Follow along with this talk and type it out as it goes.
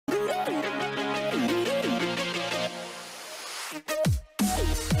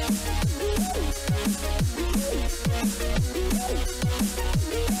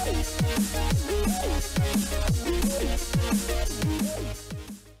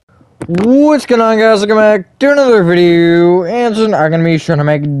What's going on, guys? Welcome back to another video, and today I'm gonna be trying to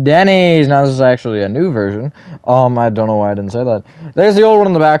make Denny's. Now, this is actually a new version. I don't know why I didn't say that. There's the old one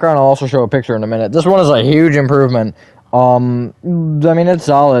in the background. I'll also show a picture in a minute. This one is a huge improvement. I mean, it's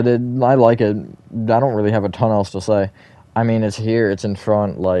solid. I like it. I don't really have a ton else to say. I mean, it's here, it's in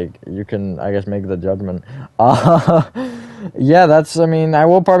front, like, you can, I guess, make the judgment. Yeah, I mean, I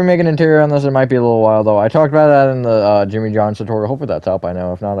will probably make an interior on this. It might be a little while, though. I talked about that in the Jimmy John's tutorial. Hopefully that's out by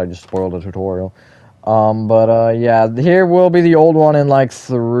now. If not, I just spoiled the tutorial. Yeah, here will be the old one in, like,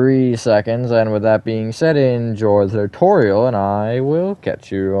 3 seconds. And with that being said, enjoy the tutorial, and I will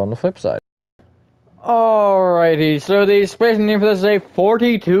catch you on the flip side. Alrighty, so the space name for this is a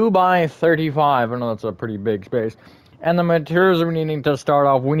 42 by 35. I know that's a pretty big space. And the materials we need to start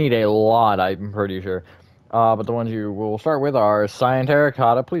off, we need a lot, I'm pretty sure. But the ones you will start with are cyan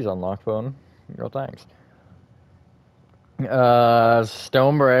terracotta. Please unlock phone. No thanks.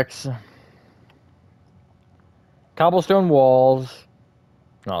 Stone bricks. Cobblestone walls.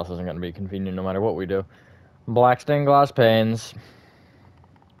 No, this isn't going to be convenient no matter what we do. Black stained glass panes.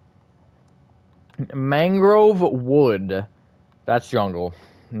 Mangrove wood. That's jungle.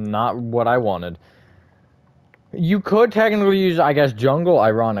 Not what I wanted. You could technically use, I guess, jungle,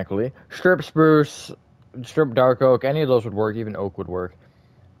 ironically. Strip spruce, strip dark oak, any of those would work. Even oak would work.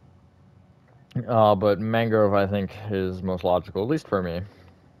 But mangrove, I think, is most logical, at least for me.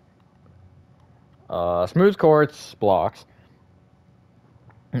 Smooth quartz blocks.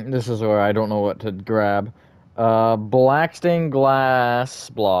 This is where I don't know what to grab. Black stained glass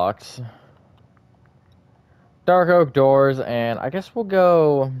blocks. Dark oak doors, and I guess we'll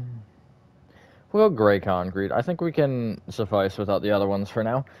go gray concrete. I think we can suffice without the other ones for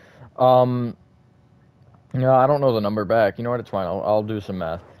now. Yeah, I don't know the number back. You know what? It's fine. I'll do some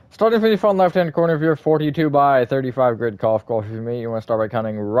math. Starting from the front left-hand corner of your 42 by 35 grid cough for me, you want to start by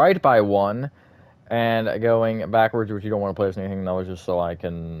counting right by 1, and going backwards, which you don't want to place anything. That was just so I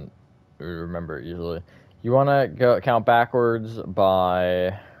can remember it easily. You want to count backwards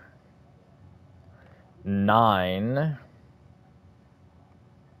by 9.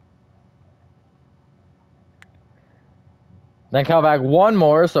 Then count back 1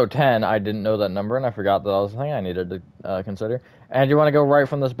 more, so 10. I didn't know that number, and I forgot that was the thing I needed to consider. And you want to go right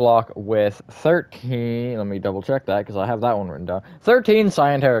from this block with 13. Let me double check that, because I have that one written down. 13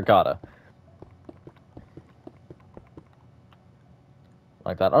 cyan terracotta.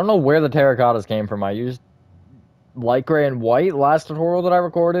 Like that. I don't know where the terracottas came from. I used light gray and white last tutorial that I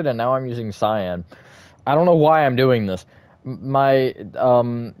recorded, and now I'm using cyan. I don't know why I'm doing this. My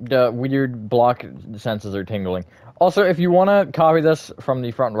the weird block senses are tingling. Also, if you want to copy this from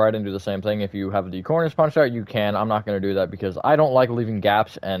the front right and do the same thing, if you have the corners punched out, you can. I'm not going to do that because I don't like leaving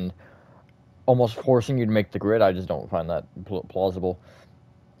gaps and almost forcing you to make the grid. I just don't find that plausible.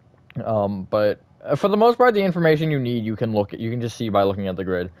 But for the most part, the information you need, you can just see by looking at the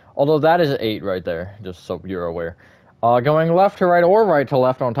grid. Although that is 8 right there, just so you're aware. Going left to right or right to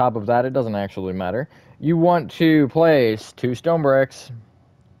left on top of that, it doesn't actually matter. You want to place 2 stone bricks,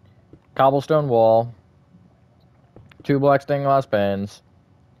 cobblestone wall, 2 black stained glass panes,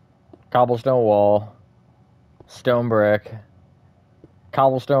 cobblestone wall, stone brick,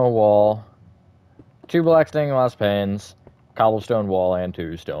 cobblestone wall, 2 black stained glass panes, cobblestone wall, and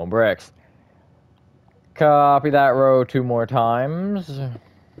 2 stone bricks. Copy that row 2 more times.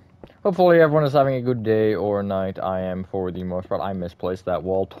 Hopefully everyone is having a good day or night. I am for the most part. I misplaced that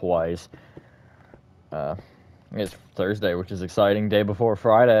wall twice. It's Thursday, which is exciting. Day before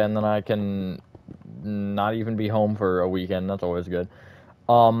Friday, and then I can not even be home for a weekend. That's always good.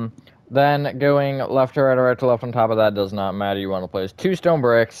 Then going left to right or right to left on top of that does not matter. You want to place 2 stone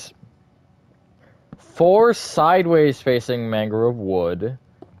bricks, 4 sideways facing mangrove wood,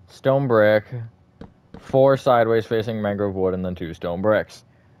 stone brick, 4 sideways facing mangrove wood, and then 2 stone bricks.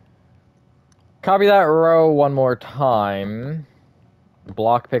 Copy that row 1 more time.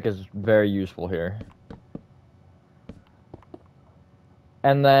 Block pick is very useful here.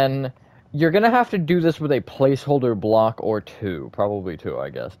 And then you're going to have to do this with a placeholder block or 2. Probably 2,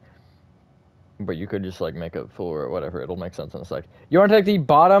 I guess. But you could just, like, make a full or whatever. It'll make sense in a sec. You want to take the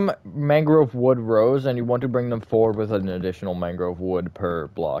bottom mangrove wood rows, and you want to bring them forward with an additional mangrove wood per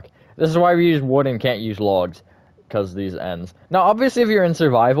block. This is why we use wood and can't use logs, because these ends. Now, obviously, if you're in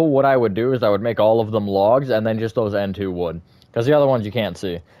survival, what I would do is I would make all of them logs, and then just those end 2 wood. Because the other ones you can't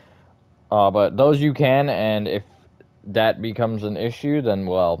see. But those you can, and if that becomes an issue, then,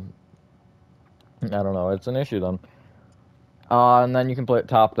 well, I don't know, it's an issue then. And then you can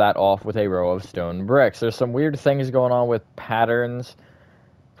top that off with a row of stone bricks. There's some weird things going on with patterns.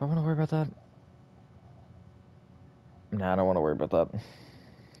 Do I want to worry about that? Nah, I don't want to worry about that.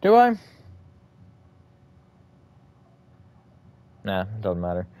 Do I? Nah, doesn't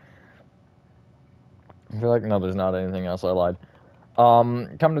matter. I feel like, no, there's not anything else. I lied.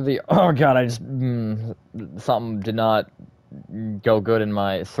 Come to the... Oh, God, I just... something did not go good in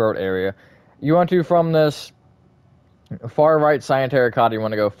my throat area. You want to, from this far right cyan terracotta, you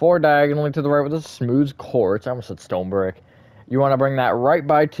want to go 4 diagonally to the right with a smooth quartz. I almost said stone brick. You want to bring that right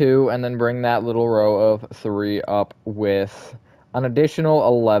by 2, and then bring that little row of 3 up with an additional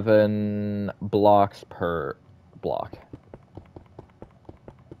 11 blocks per block.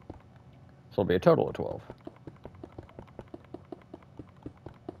 So it'll be a total of 12.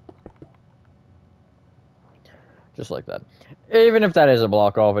 Just like that. Even if that is a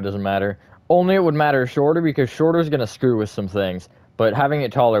block off, it doesn't matter. Only it would matter shorter, because shorter is going to screw with some things. But having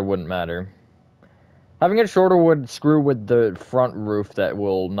it taller wouldn't matter. Having it shorter would screw with the front roof that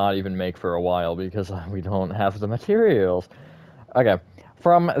will not even make for a while, because we don't have the materials. Okay.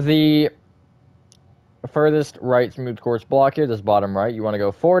 From the furthest right smooth quartz block here, this bottom right, you want to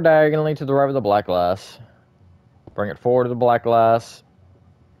go 4 diagonally to the right of the black glass. Bring it forward to the black glass.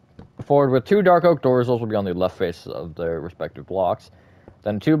 Forward with 2 dark oak doors. Those will be on the left face of their respective blocks.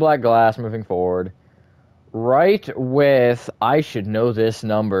 Then 2 black glass moving forward. Right with, I should know this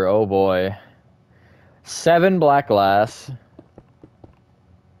number, oh boy. 7 black glass.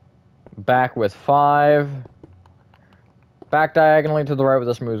 Back with 5. Back diagonally to the right with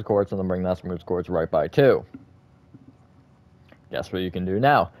a smooth quartz, and then bring that smooth quartz right by 2. Guess what you can do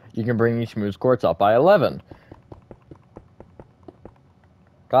now? You can bring each smooth quartz up by 11.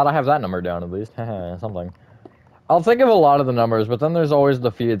 Glad I have that number down at least. Something. I'll think of a lot of the numbers, but then there's always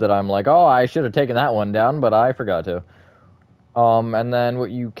the feed that I'm like, oh, I should have taken that one down, but I forgot to. And then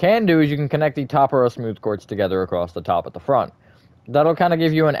what you can do is you can connect the top row of smooth quartz together across the top at the front. That'll kind of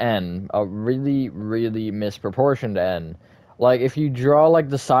give you an N, a really, really misproportioned N. Like, if you draw, like,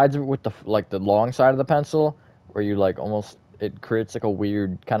 the sides of it with the, like, the long side of the pencil, where you, like, almost, it creates, like, a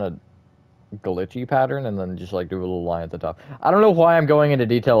weird kind of glitchy pattern, and then just, like, do a little line at the top. I don't know why I'm going into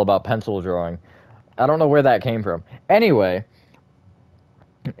detail about pencil drawing. I don't know where that came from. Anyway,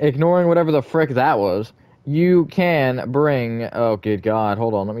 ignoring whatever the frick that was, you can bring... Oh, good God.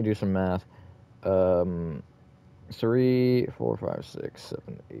 Hold on. Let me do some math. 3, 4, 5, 6,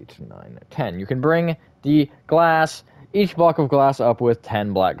 7, 8, 9, 10. You can bring the glass, each block of glass up with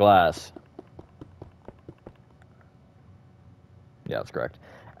 10 black glass. Yeah, that's correct.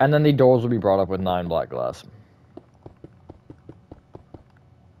 And then the doors will be brought up with 9 black glass.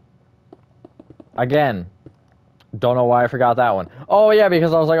 Again, don't know why I forgot that one. Oh, yeah,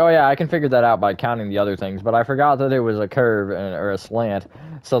 because I was like, oh, yeah, I can figure that out by counting the other things. But I forgot that it was a curve or a slant.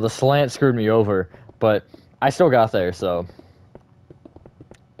 So the slant screwed me over. But I still got there, so...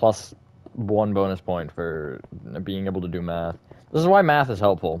 Plus 1 bonus point for being able to do math. This is why math is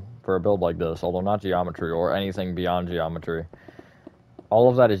helpful for a build like this, although not geometry or anything beyond geometry. All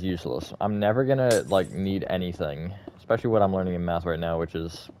of that is useless. I'm never gonna, like, need anything. Especially what I'm learning in math right now, which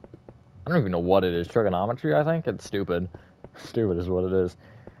is... I don't even know what it is. Trigonometry, I think? It's stupid. Stupid is what it is.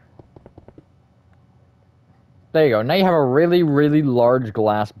 There you go. Now you have a really, really large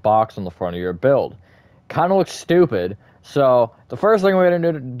glass box on the front of your build. Kind of looks stupid. So, the first thing we're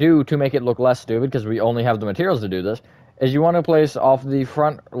going to do to make it look less stupid, because we only have the materials to do this, is you want to place off the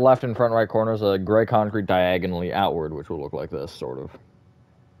front left and front right corners a gray concrete diagonally outward, which will look like this, sort of.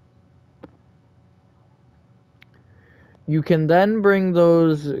 You can then bring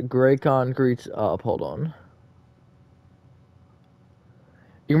those gray concretes up. Hold on.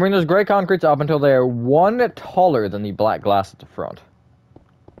 You can bring those gray concretes up until they are 1 taller than the black glass at the front.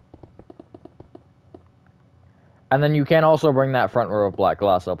 And then you can also bring that front row of black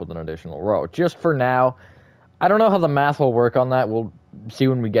glass up with an additional row. Just for now, I don't know how the math will work on that. We'll see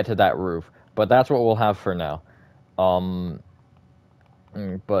when we get to that roof. But that's what we'll have for now.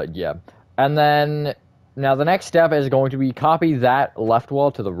 But yeah. And then, now the next step is going to be copy that left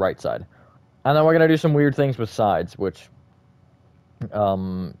wall to the right side. And then we're going to do some weird things with sides, which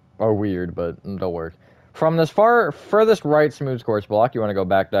are weird, but they'll work. From this furthest right smooth quartz block, you want to go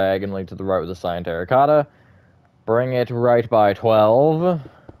back diagonally to the right with the cyan terracotta. Bring it right by 12.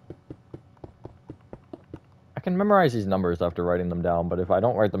 I can memorize these numbers after writing them down, but if I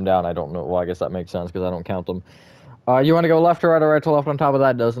don't write them down, I don't know. Well, I guess that makes sense because I don't count them. You want to go left to right or right to left on top of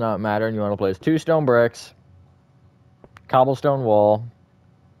that, does not matter. And you want to place 2 stone bricks, cobblestone wall,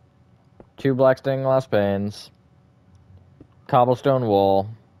 2 black stained glass panes, cobblestone wall,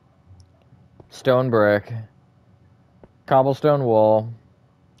 stone brick, cobblestone wall,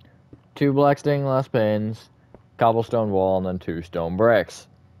 2 black stained glass panes, cobblestone wall, and then 2 stone bricks.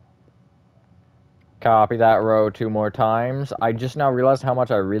 Copy that row 2 more times. I just now realized how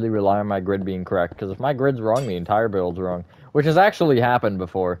much I really rely on my grid being correct, because if my grid's wrong, the entire build's wrong. Which has actually happened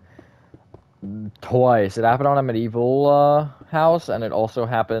before. Twice. It happened on a medieval house, and it also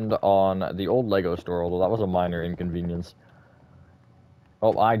happened on the old Lego store, although that was a minor inconvenience.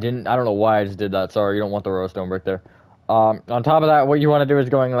 Oh, I don't know why I just did that. Sorry, you don't want the row of stone brick there. On top of that, what you want to do is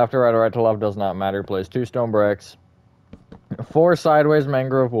going left to right or right to left does not matter. Place 2 stone bricks, 4 sideways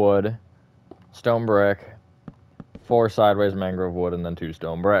mangrove wood, stone brick, 4 sideways mangrove wood, and then 2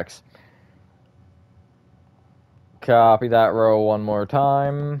 stone bricks. Copy that row 1 more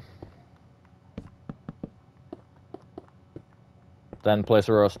time. Then place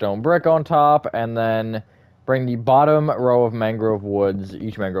a row of stone brick on top, and then bring the bottom row of mangrove woods.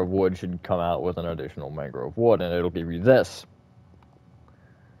 Each mangrove wood should come out with an additional mangrove wood, and it'll give you this.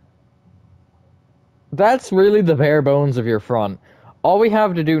 That's really the bare bones of your front. All we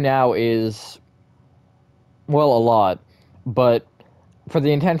have to do now is, well, a lot, but for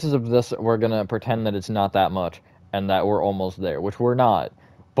the intentions of this, we're gonna pretend that it's not that much, and that we're almost there, which we're not.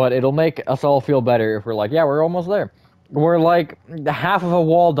 But it'll make us all feel better if we're like, yeah, we're almost there. We're like half of a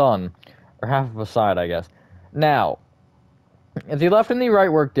wall done, or half of a side, I guess. Now, if the left and the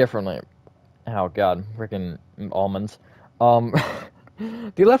right work differently, oh god, freaking almonds.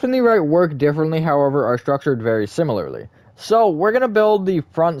 The left and the right work differently, however, are structured very similarly. So, we're gonna build the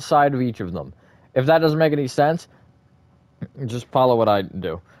front side of each of them. If that doesn't make any sense, just follow what I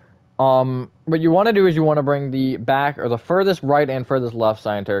do. What you want to do is you want to bring the back, or the furthest right and furthest left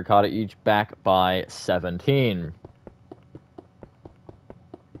cyan terracotta each back by 17.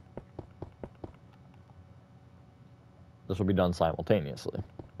 This will be done simultaneously.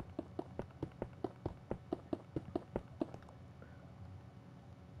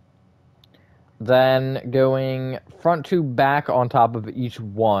 Then going front to back on top of each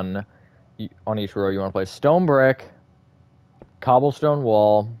one, on each row, you want to place stone brick, cobblestone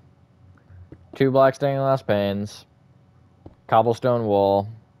wall, 2 black stained glass panes, cobblestone wall,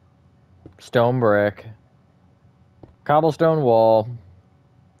 stone brick, cobblestone wall,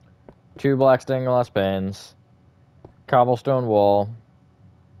 2 black stained glass panes, cobblestone wall,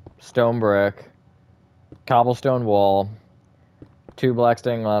 stone brick, cobblestone wall, 2 black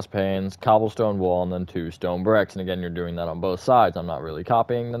stained glass panes, cobblestone wall, and then 2 stone bricks. And again, you're doing that on both sides. I'm not really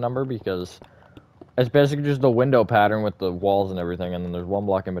copying the number because it's basically just the window pattern with the walls and everything, and then there's 1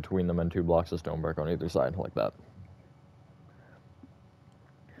 block in between them and 2 blocks of stone brick on either side, like that.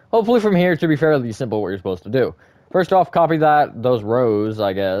 Hopefully from here it should be fairly simple what you're supposed to do. First off, copy those rows,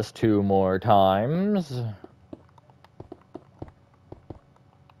 I guess, 2 more times.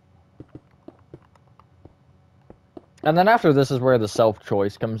 And then after this is where the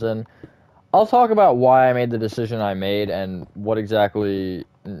self-choice comes in. I'll talk about why I made the decision I made and what exactly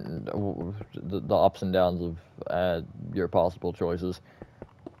the ups and downs of your possible choices.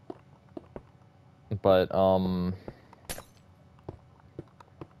 But,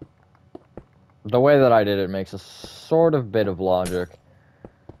 the way that I did it makes a sort of bit of logic.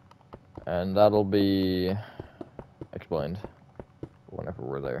 And that'll be explained whenever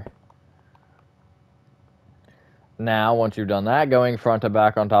we're there. Now, once you've done that, going front to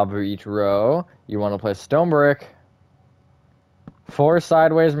back on top of each row, you want to place stone brick, 4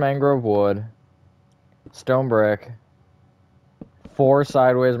 sideways mangrove wood, stone brick, 4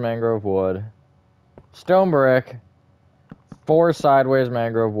 sideways mangrove wood, stone brick, 4 sideways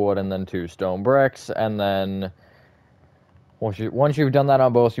mangrove wood, and then 2 stone bricks. And then once you've done that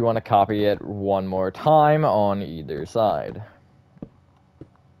on both, you want to copy it 1 more time on either side.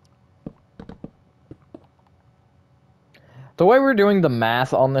 The way we're doing the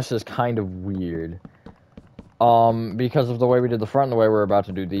math on this is kind of weird. Because of the way we did the front and the way we're about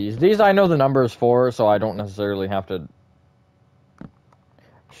to do these. These I know the numbers for, so I don't necessarily have to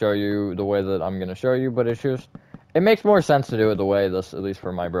show you the way that I'm going to show you, but it's just, it makes more sense to do it the way this, at least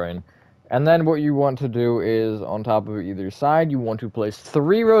for my brain. And then what you want to do is, on top of either side, you want to place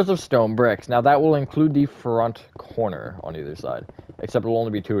 3 rows of stone bricks. Now that will include the front corner on either side, except it will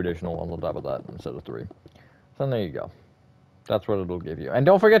only be 2 additional ones on top of that instead of 3. So there you go. That's what it'll give you. And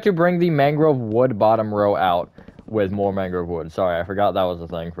don't forget to bring the mangrove wood bottom row out with more mangrove wood. Sorry, I forgot that was a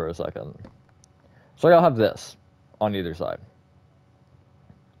thing for a second. So you'll have this on either side.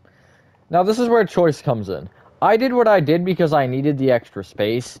 Now this is where choice comes in. I did what I did because I needed the extra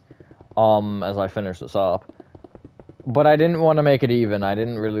space as I finish this up. But I didn't want to make it even. I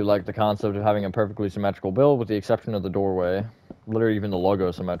didn't really like the concept of having a perfectly symmetrical build with the exception of the doorway. Literally even the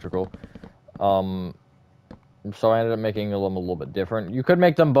logo symmetrical. So I ended up making them a little bit different. You could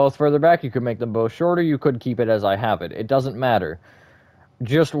make them both further back, you could make them both shorter, you could keep it as I have it. It doesn't matter.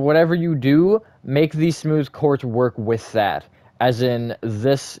 just whatever you do, make these smooth courts work with that. As in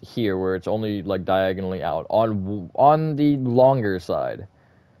this here, where it's only like diagonally out on the longer side,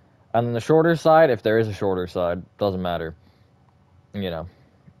 and then the shorter side, if there is a shorter side, doesn't matter. You know,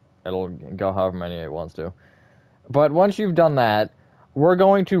 it'll go however many it wants to. But once you've done that, we're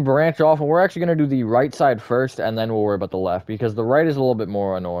going to branch off, and we're actually going to do the right side first, and then we'll worry about the left, because the right is a little bit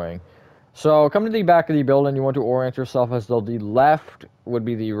more annoying. So come to the back of the building. You want to orient yourself as though the left would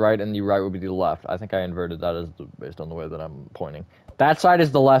be the right and the right would be the left. I think I inverted that based on the way that I'm pointing. That side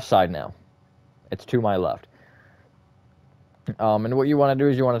is the left side now. It's to my left. And what you want to do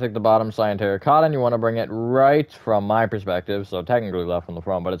is you want to take the bottom cyan terracotta and you want to bring it right from my perspective. So technically left from the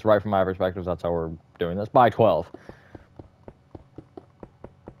front, but it's right from my perspective. That's how we're doing this. By 12.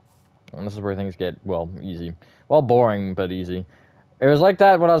 And this is where things get, well, easy. Well, boring, but easy. It was like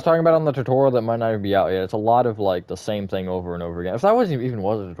that what I was talking about on the tutorial that might not even be out yet. It's a lot of, like, the same thing over and over again. If that wasn't even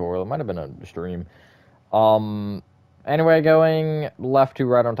was a tutorial, it might have been a stream. Anyway, going left to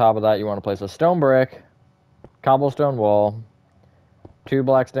right on top of that, you want to place a stone brick, cobblestone wall, 2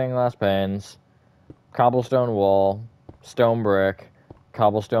 black stained glass panes, cobblestone wall, stone brick,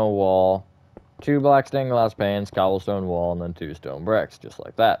 cobblestone wall, 2 black stained glass panes, cobblestone wall, and then 2 stone bricks, just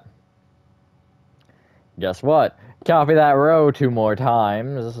like that. Guess what? Copy that row 2 more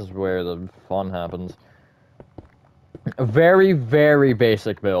times. This is where the fun happens. A very, very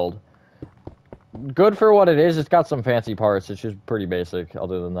basic build. Good for what it is. It's got some fancy parts. It's just pretty basic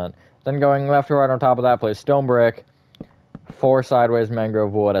other than that. Then going left to right on top of that, place stone brick, 4 sideways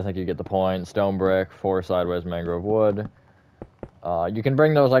mangrove wood. I think you get the point. Stone brick, 4 sideways mangrove wood. You can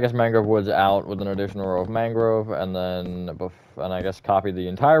bring those, I guess, mangrove woods out with an additional row of mangrove, and then, I guess, copy the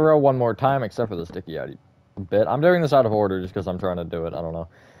entire row 1 more time, except for the sticky outy bit. I'm doing this out of order just because I'm trying to do it. I don't know.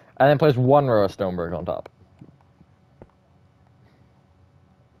 And then place 1 row of stone brick on top.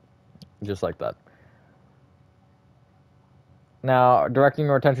 Just like that. Now, directing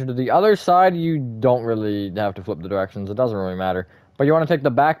your attention to the other side, you don't really have to flip the directions. It doesn't really matter. But you want to take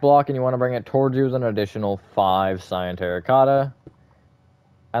the back block and you want to bring it towards you with an additional 5 cyan terracotta.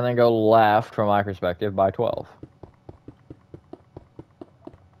 And then go left, from my perspective, by 12.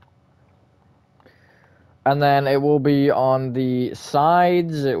 And then it will be on the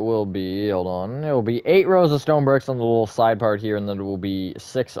sides, it will be, hold on, it will be 8 rows of stone bricks on the little side part here, and then it will be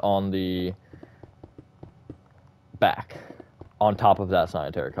 6 on the back, on top of that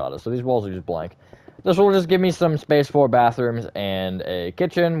cyan terracotta. So these walls are just blank. This will just give me some space for bathrooms and a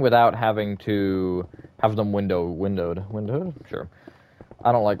kitchen without having to have them windowed? Sure.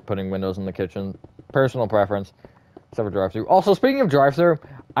 I don't like putting windows in the kitchen. Personal preference. Except for drive-thru. Also, speaking of drive-thru,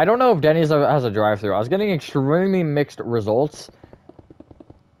 I don't know if Denny's has a drive-thru. I was getting extremely mixed results.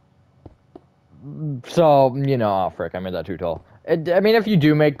 So, you know, oh, frick, I made that too tall. I mean, if you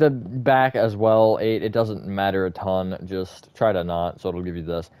do make the back as well 8, it doesn't matter a ton. Just try to not, so it'll give you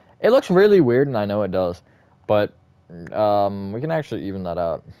this. It looks really weird, and I know it does. But, we can actually even that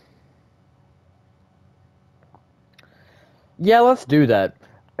out. Yeah, let's do that.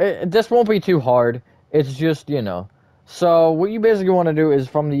 This won't be too hard. It's just, you know. So, what you basically want to do is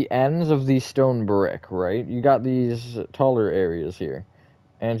from the ends of the stone brick, right? You got these taller areas here.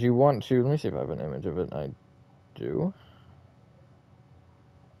 And you want to... Let me see if I have an image of it. I do.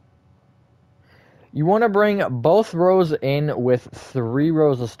 You want to bring both rows in with 3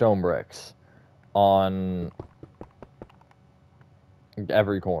 rows of stone bricks on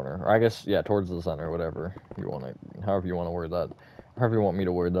every corner. Or I guess, yeah, towards the center, whatever you want to, however you want to word that. However you want me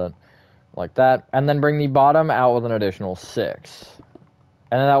to word that. Like that. And then bring the bottom out with an additional 6.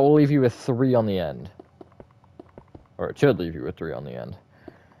 And then that will leave you with 3 on the end. Or it should leave you with 3 on the end.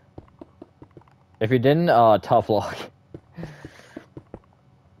 If you didn't, tough luck.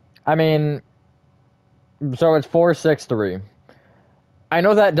 I mean, so it's 4, 6, 3. I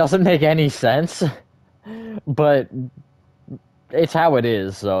know that doesn't make any sense, but it's how it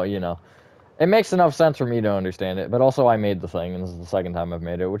is, so, you know. It makes enough sense for me to understand it, but also I made the thing, and this is the second time I've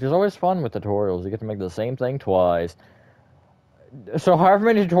made it, which is always fun with tutorials. You get to make the same thing twice. So however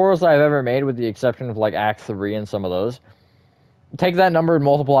many tutorials I've ever made, with the exception of, like, Act 3 and some of those, take that number and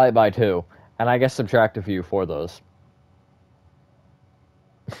multiply it by 2, and I guess subtract a few for those.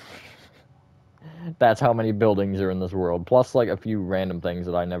 That's how many buildings are in this world, plus, like, a few random things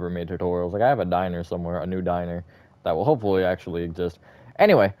that I never made tutorials. Like, I have a diner somewhere, a new diner, that will hopefully actually exist.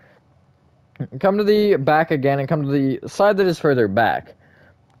 Anyway. Come to the back again and come to the side that is further back.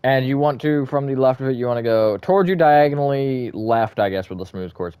 And you want to, from the left of it, you want to go towards you diagonally left, I guess, with the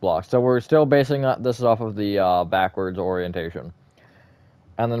smooth quartz block. So we're still basing this off of the backwards orientation.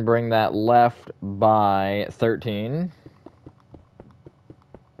 And then bring that left by 13.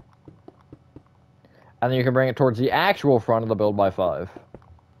 And then you can bring it towards the actual front of the build by 5.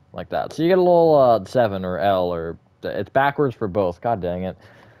 Like that. So you get a little 7 or L, or it's backwards for both. God dang it.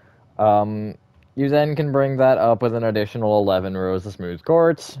 You then can bring that up with an additional 11 rows of smooth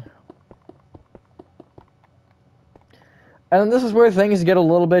quartz. And this is where things get a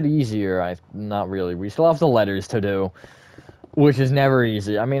little bit easier. Not really. We still have the letters to do, which is never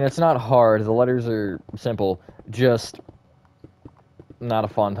easy. I mean, it's not hard. The letters are simple. Just not a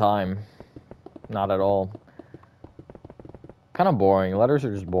fun time. Not at all. Kind of boring. Letters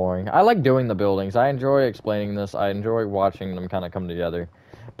are just boring. I like doing the buildings. I enjoy explaining this. I enjoy watching them kind of come together.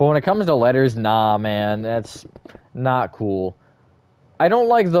 But when it comes to letters, nah, man, that's not cool. I don't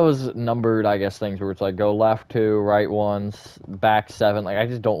like those numbered, I guess, things where it's like go left 2, right 1, back 7. Like, I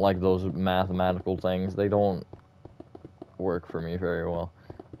just don't like those mathematical things. They don't work for me very well.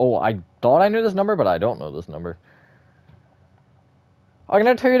 Oh, I thought I knew this number, but I don't know this number. I'm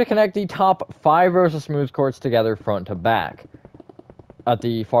going to tell you to connect the top 5 rows of smooth quartz together front to back at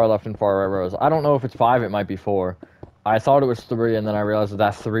the far left and far right rows. I don't know if it's 5, it might be 4. I thought it was 3, and then I realized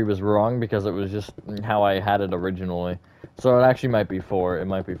that 3 was wrong because it was just how I had it originally. So it actually might be 4. It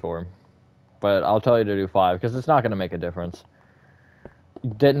might be 4. But I'll tell you to do 5, because it's not going to make a difference.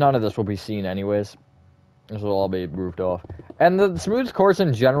 None of this will be seen anyways. This will all be roofed off. And the smooth quartz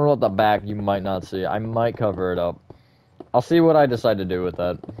in general at the back, you might not see. I might cover it up. I'll see what I decide to do with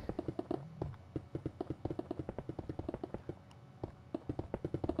that.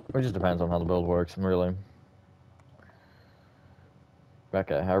 It just depends on how the build works, really.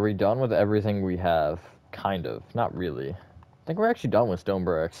 Okay, are we done with everything we have? Kind of. Not really. I think we're actually done with stone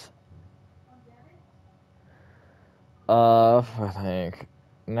bricks. I think.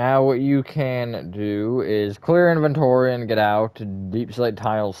 Now what you can do is clear inventory and get out to deep slate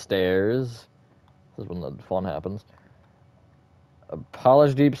tile stairs. This is when the fun happens.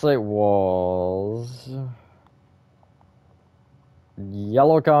 Polish deep slate walls.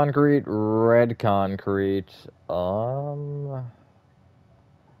 Yellow concrete, red concrete.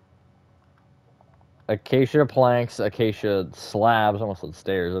 Acacia planks, acacia slabs. I almost said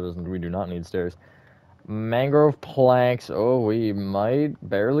stairs. That doesn't. We do not need stairs. Mangrove planks. Oh, we might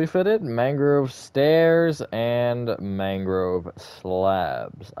barely fit it. Mangrove stairs and mangrove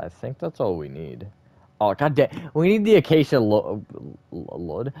slabs. I think that's all we need. Oh, god damn. We need the acacia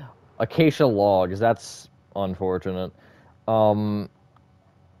acacia logs. That's unfortunate.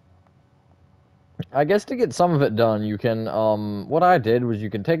 I guess to get some of it done, you can, what I did was you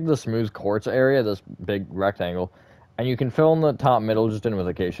can take the smooth quartz area, this big rectangle, and you can fill in the top middle just in with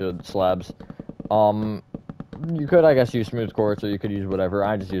acacia slabs. You could, I guess, use smooth quartz, or you could use whatever.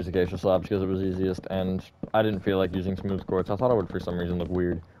 I just used acacia slabs because it was easiest, and I didn't feel like using smooth quartz. I thought it would, for some reason, look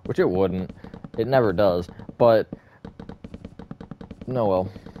weird, which it wouldn't. It never does, but, no well.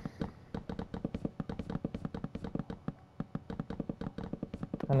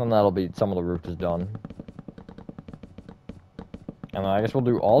 And then that'll be, some of the roof is done. And then I guess we'll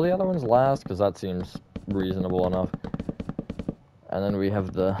do all the other ones last, because that seems reasonable enough. And then we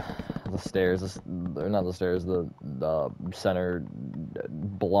have the stairs, or not the stairs, the center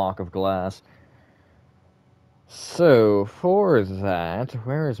block of glass. So, for that,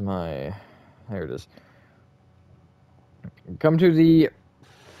 where is my... There it is. Come to the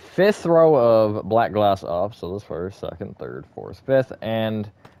 5th row of black glass up, so this first, second, third, fourth, 5th, and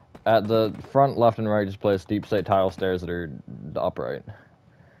at the front, left, and right, just place deep slate tile stairs that are upright.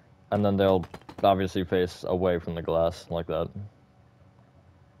 And then they'll obviously face away from the glass, like that.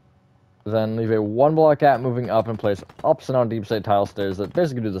 Then leave a 1 block gap moving up and place upside down deep slate tile stairs that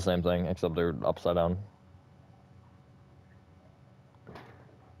basically do the same thing, except they're upside down.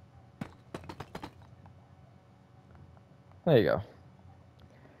 There you go.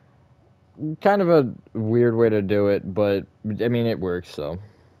 Kind of a weird way to do it, but, I mean, it works, so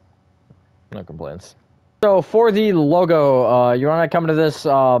no complaints. So, for the logo, you want to come to this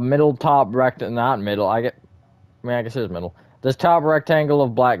middle top not middle, I guess it is middle. This top rectangle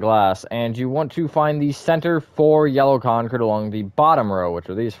of black glass, and you want to find the center 4 yellow concrete along the bottom row, which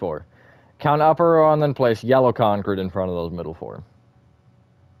are these 4. Count upper row and then place yellow concrete in front of those middle 4.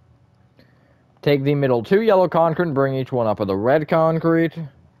 Take the middle 2 yellow concrete and bring each one up with a red concrete.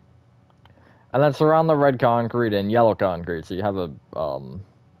 And then surround the red concrete in yellow concrete, so you have a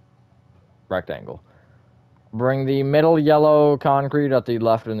rectangle. Bring the middle yellow concrete at the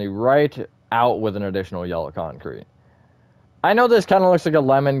left and the right out with an additional yellow concrete. I know this kind of looks like a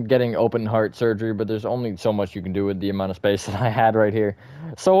lemon getting open heart surgery, but there's only so much you can do with the amount of space that I had right here.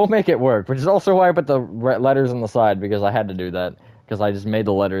 So we'll make it work, which is also why I put the letters on the side, because I had to do that. Because I just made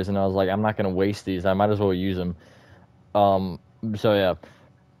the letters, and I was like, I'm not going to waste these. I might as well use them. So yeah.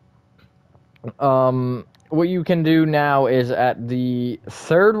 What you can do now is at the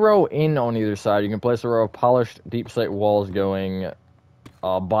third row in on either side, you can place a row of polished deep slate walls going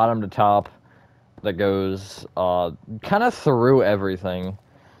bottom to top that goes kind of through everything,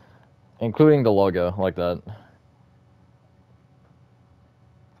 including the logo, like that.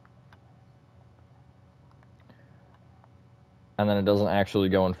 And then it doesn't actually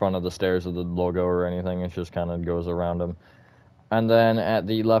go in front of the stairs of the logo or anything, it just kind of goes around them. And then at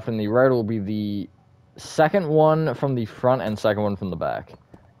the left and the right will be the second one from the front and second one from the back.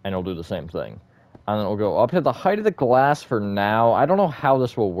 And it'll do the same thing. And then it'll go up to the height of the glass for now. I don't know how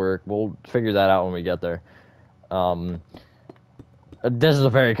this will work. We'll figure that out when we get there. This is a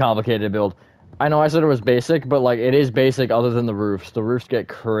very complicated build. I know I said it was basic, but like it is basic other than the roofs. The roofs get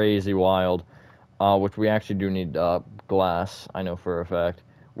crazy wild. Which we actually do need glass, I know for a fact.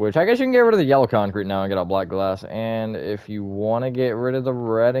 Which I guess you can get rid of the yellow concrete now and get out black glass. And if you want to get rid of the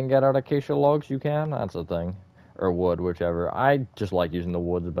red and get out acacia logs, you can. That's a thing. Or wood, whichever. I just like using the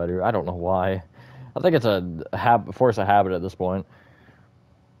woods better. I don't know why. I think it's a force of habit at this point.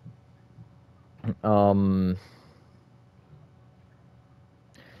 Yeah,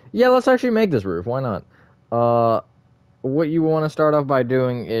 let's actually make this roof. Why not? What you want to start off by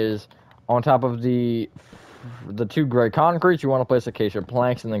doing is on top of the two gray concretes, you want to place acacia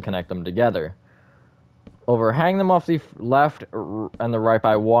planks and then connect them together. Overhang them off the left and the right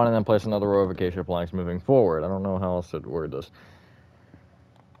by one, and then place another row of acacia planks moving forward. I don't know how else to word this.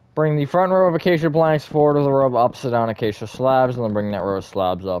 Bring the front row of acacia planks forward with a row of upside down acacia slabs, and then bring that row of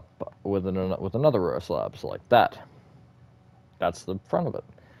slabs up with another row of slabs, like that. That's the front of it.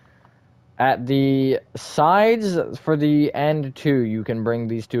 At the sides for the end two, you can bring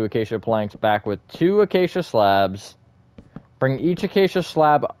these two acacia planks back with two acacia slabs. Bring each acacia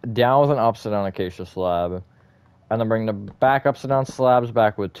slab down with an upside down acacia slab. And then bring the back upside down slabs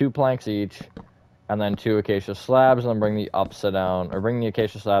back with two planks each. And then two acacia slabs, and then bring the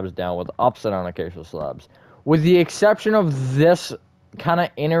acacia slabs down with upside down acacia slabs. With the exception of this kind of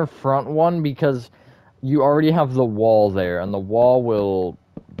inner front one, because you already have the wall there, and the wall will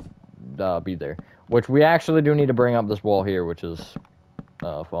be there. Which we actually do need to bring up this wall here, which is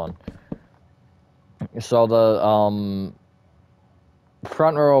fun. So the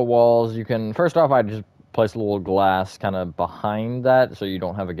front row of walls, you can, first off, I just place a little glass kind of behind that so you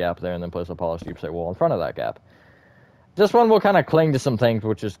don't have a gap there, and then place a polished deep slate wall in front of that gap. This one will kind of cling to some things,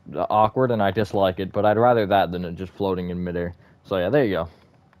 which is awkward, and I dislike it, but I'd rather that than it just floating in midair. So yeah, there you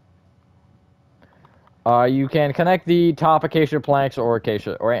go. You can connect the top acacia planks or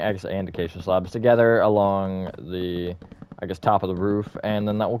acacia slabs together along the, I guess, top of the roof, and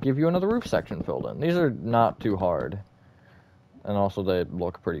then that will give you another roof section filled in. These are not too hard. And also they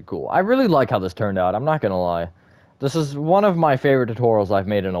look pretty cool. I really like how this turned out, I'm not gonna lie. This is one of my favorite tutorials I've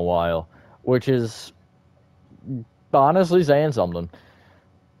made in a while, which is honestly saying something.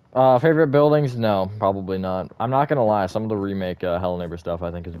 Favorite buildings? No, probably not. I'm not gonna lie, some of the remake Hello Neighbor stuff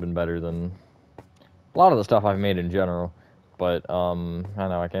I think has been better than a lot of the stuff I've made in general. But, I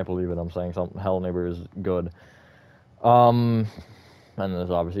know, I can't believe it, I'm saying Hello Neighbor is good. And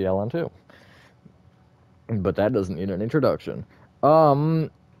there's obviously LN too. But that doesn't need an introduction. Come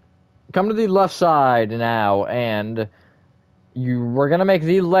to the left side now, and we're gonna make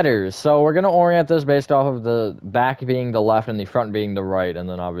the letters. So we're gonna orient this based off of the back being the left and the front being the right, and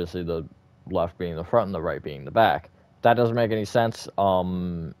then obviously the left being the front and the right being the back. If that doesn't make any sense,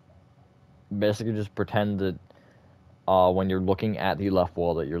 basically just pretend that when you're looking at the left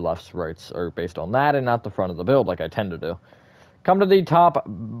wall that your lefts rights are based on that and not the front of the build like I tend to do. Come to the top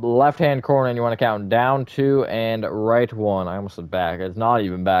left-hand corner, and you want to count down 2 and right 1. I almost said back. It's not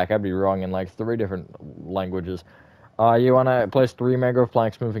even back. I'd be wrong in like 3 different languages. You want to place 3 mangrove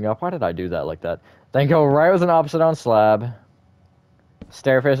planks moving up. Why did I do that like that? Then go right with an upside-down slab.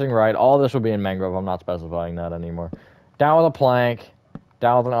 Stair facing right. All this will be in mangrove. I'm not specifying that anymore. Down with a plank.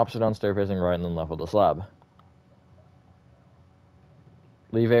 Down with an upside-down stair facing right, and then left with a slab.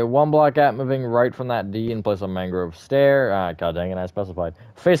 Leave a 1 block gap moving right from that D and place a mangrove stair. God dang it, I specified.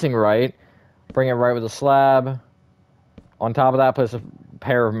 Facing right. Bring it right with a slab. On top of that, place a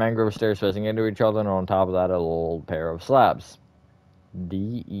pair of mangrove stairs facing into each other, and on top of that, a little pair of slabs.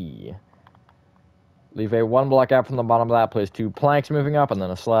 D-E. Leave a 1 block gap from the bottom of that, place 2 planks moving up, and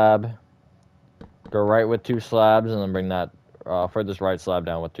then a slab. Go right with 2 slabs, and then bring that furthest right slab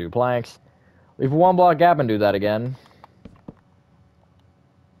down with 2 planks. Leave a 1 block gap and do that again.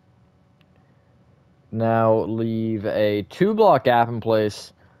 Now leave a 2 block gap in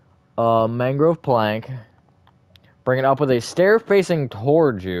place, mangrove plank, bring it up with a stair facing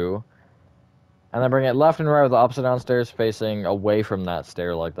towards you, and then bring it left and right with the upside down stairs facing away from that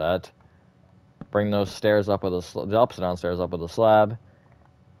stair like that. Bring those stairs up with the upside down stairs up with a slab.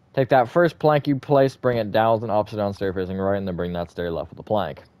 Take that first plank you placed, bring it down with an upside down stair facing right, and then bring that stair left with a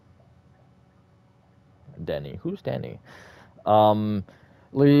plank. Denny. Who's Denny?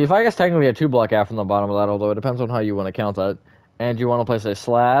 Leave, I guess, technically a 2-block gap from the bottom of that, although it depends on how you want to count that. And you want to place a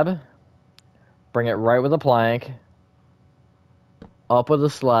slab, bring it right with a plank, up with a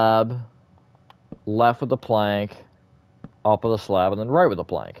slab, left with a plank, up with a slab, and then right with a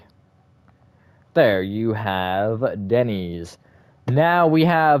plank. There, you have Denny's. Now we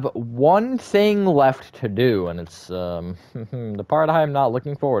have one thing left to do, and it's the part I'm not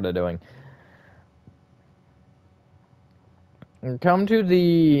looking forward to doing. Come to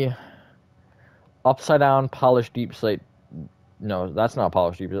the upside down polished deep slate. No, that's not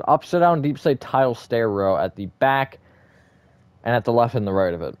polished deep slate. Upside down deep slate tile stair row at the back and at the left and the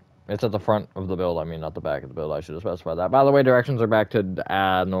right of it. It's at the front of the build. I mean, not the back of the build. I should have specified that. By the way, directions are back to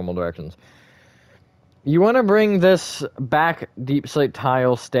normal directions. You want to bring this back deep slate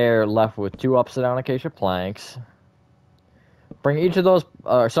tile stair left with 2 upside down acacia planks. Bring each of those,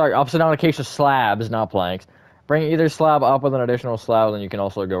 upside down acacia slabs, not planks. Bring either slab up with an additional slab, then you can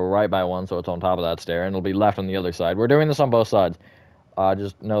also go right by one so it's on top of that stair, and it'll be left on the other side. We're doing this on both sides.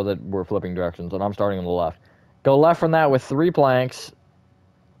 Just know that we're flipping directions, and I'm starting on the left. Go left from that with 3 planks,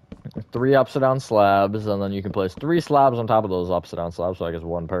 3 upside down slabs, and then you can place 3 slabs on top of those upside down slabs, so I guess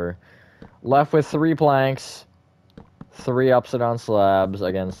 1 per. Left with 3 planks, 3 upside down slabs,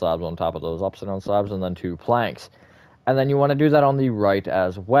 again slabs on top of those upside down slabs, and then 2 planks. And then you want to do that on the right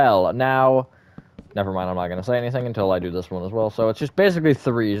as well. Now, never mind, I'm not going to say anything until I do this one as well. So it's just basically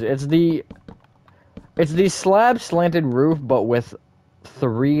 3s. It's the slab slanted roof, but with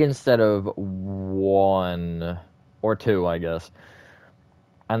 3 instead of 1 or 2, I guess.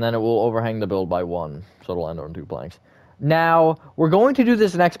 And then it will overhang the build by 1, so it'll end on 2 planks. Now, we're going to do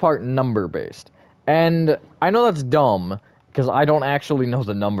this next part number-based. And I know that's dumb, because I don't actually know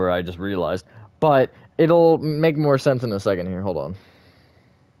the number, I just realized. But it'll make more sense in a second here. Hold on.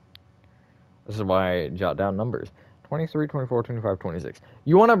 This is why I jot down numbers. 23, 24, 25, 26.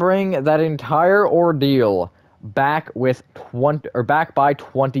 You want to bring that entire ordeal back with back by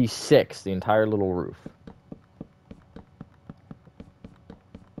 26, the entire little roof.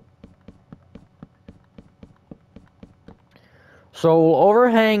 So we'll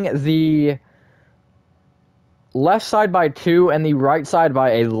overhang the left side by 2 and the right side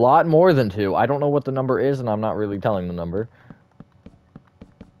by a lot more than 2. I don't know what the number is, and I'm not really telling the number.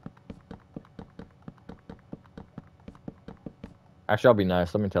 Actually, I'll be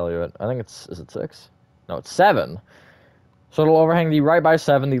nice. Let me tell you it. I think it's... Is it 6? No, it's 7. So it'll overhang the right by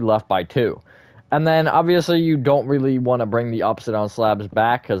 7, the left by 2. And then, obviously, you don't really want to bring the upside down slabs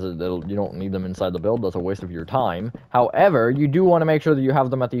back, because you don't need them inside the build. That's a waste of your time. However, you do want to make sure that you have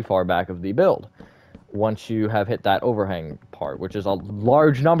them at the far back of the build, once you have hit that overhang part, which is a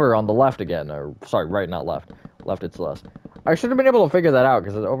large number on the left again. Or, sorry, right, not left. Left, it's less. I should have been able to figure that out,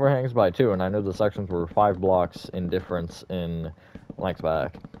 because it overhangs by 2, and I knew the sections were 5 blocks in difference in length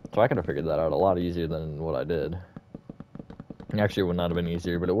back. So I could have figured that out a lot easier than what I did. Actually, it would not have been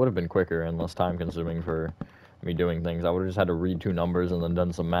easier, but it would have been quicker and less time-consuming for me doing things. I would have just had to read 2 numbers and then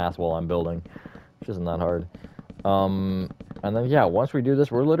done some math while I'm building, which isn't that hard. And then, yeah, once we do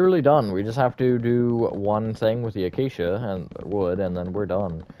this, we're literally done. We just have to do one thing with the acacia and wood, and then we're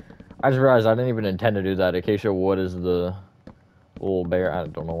done. I just realized I didn't even intend to do that. Acacia wood is the little bear. I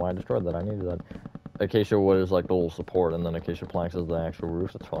don't know why I destroyed that. I needed that. Acacia wood is like the little support, and then acacia planks is the actual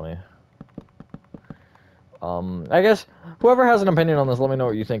roof. That's funny. I guess whoever has an opinion on this, let me know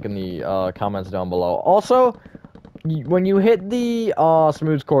what you think in the comments down below. Also, when you hit the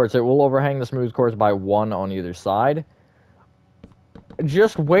smooth quartz, it will overhang the smooth quartz by 1 on either side.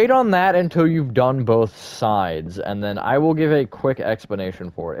 Just wait on that until you've done both sides, and then I will give a quick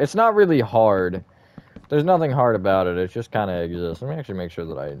explanation for it. It's not really hard. There's nothing hard about it. It just kind of exists. Let me actually make sure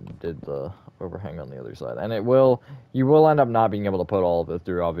that I did the overhang on the other side. And you will end up not being able to put all of it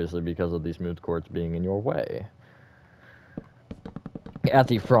through, obviously, because of the smooth quartz being in your way at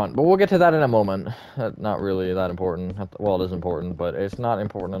the front. But we'll get to that in a moment. Not really that important. Well, it is important, but it's not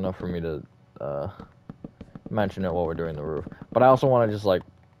important enough for me to mention it while we're doing the roof. But I also want to just, like,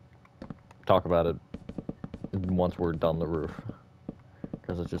 talk about it once we're done the roof,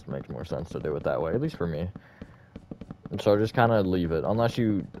 because it just makes more sense to do it that way, at least for me. And so just kind of leave it, unless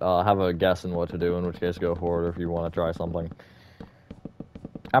you have a guess in what to do, in which case go for it, or if you want to try something.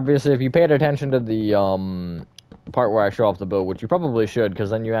 Obviously, if you paid attention to the part where I show off the build, which you probably should, because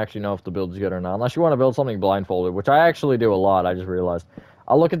then you actually know if the build's good or not, unless you want to build something blindfolded, which I actually do a lot. I just realized.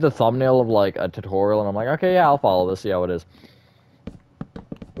 I'll look at the thumbnail of, like, a tutorial, and I'm like, okay, yeah, I'll follow this, see how it is.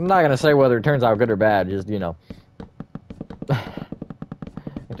 I'm not gonna say whether it turns out good or bad, just, you know.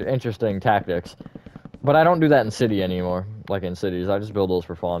 Interesting tactics. But I don't do that in city anymore, like in cities. I just build those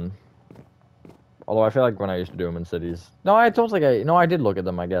for fun. Although I feel like when I used to do them in cities. No, I don't think I... No, I did look at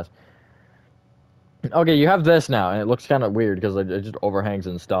them, I guess. Okay, you have this now, and it looks kind of weird because it just overhangs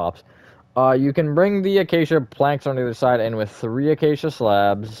and stops. You can bring the acacia planks on either side in with 3 acacia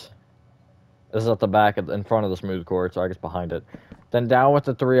slabs. This is at the back, in front of the smooth core, so I guess behind it. Then down with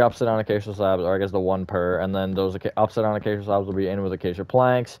the 3 upside down acacia slabs, or I guess the 1 per, and then those upside down acacia slabs will be in with acacia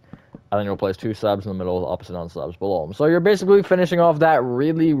planks. And then you'll place 2 slabs in the middle, upside down slabs below them. So you're basically finishing off that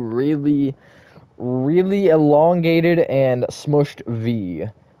really, really, really elongated and smushed V.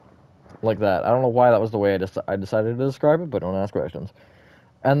 Like that. I don't know why that was the way I decided to describe it, but don't ask questions.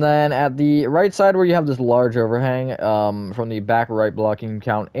 And then at the right side where you have this large overhang, from the back right block, you can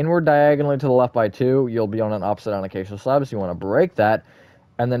count inward diagonally to the left by 2. You'll be on an upside down acacia slab, so you want to break that.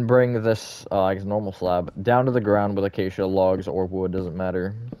 And then bring this, I guess normal slab, down to the ground with acacia logs or wood, doesn't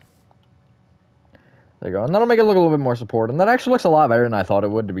matter. There you go. And that'll make it look a little bit more supported. And that actually looks a lot better than I thought it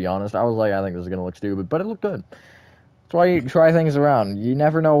would, to be honest. I was like, I think this is going to look stupid, but it looked good. That's why you try things around. You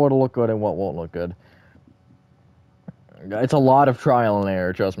never know what'll look good and what won't look good. It's a lot of trial and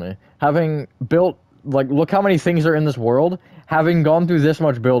error, trust me. Having built, like, look how many things are in this world. Having gone through this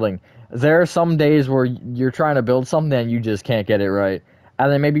much building, there are some days where you're trying to build something and you just can't get it right.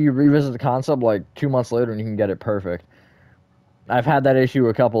 And then maybe you revisit the concept, like, 2 months later and you can get it perfect. I've had that issue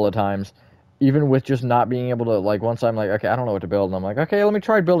a couple of times. Even with just not being able to, like, once I'm like, okay, I don't know what to build, and I'm like, okay, let me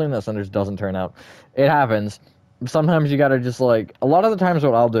try building this, and it just doesn't turn out. It happens. Sometimes you gotta just, like, a lot of the times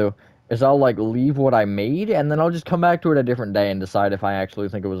what I'll do is I'll, like, leave what I made, and then I'll just come back to it a different day and decide if I actually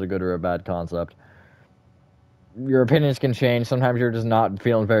think it was a good or a bad concept. Your opinions can change. Sometimes you're just not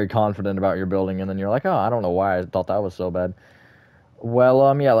feeling very confident about your building, and then you're like, oh, I don't know why I thought that was so bad.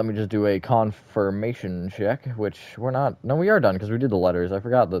 Well, yeah, let me just do a confirmation check, which we're not... No, we are done, because we did the letters. I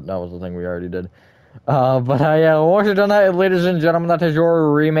forgot that that was the thing we already did. But, yeah, once you're done that, ladies and gentlemen, that is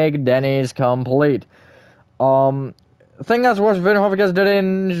your remake Denny's complete. Thing that's worth the video. Hope you guys did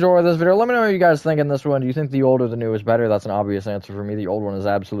enjoy this video. Let me know what you guys think in this one. Do you think the old or the new is better? That's an obvious answer for me. The old one is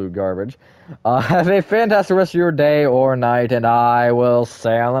absolute garbage. Have a fantastic rest of your day or night, and I will see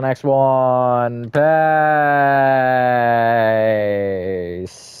you on the next one.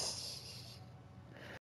 Peace.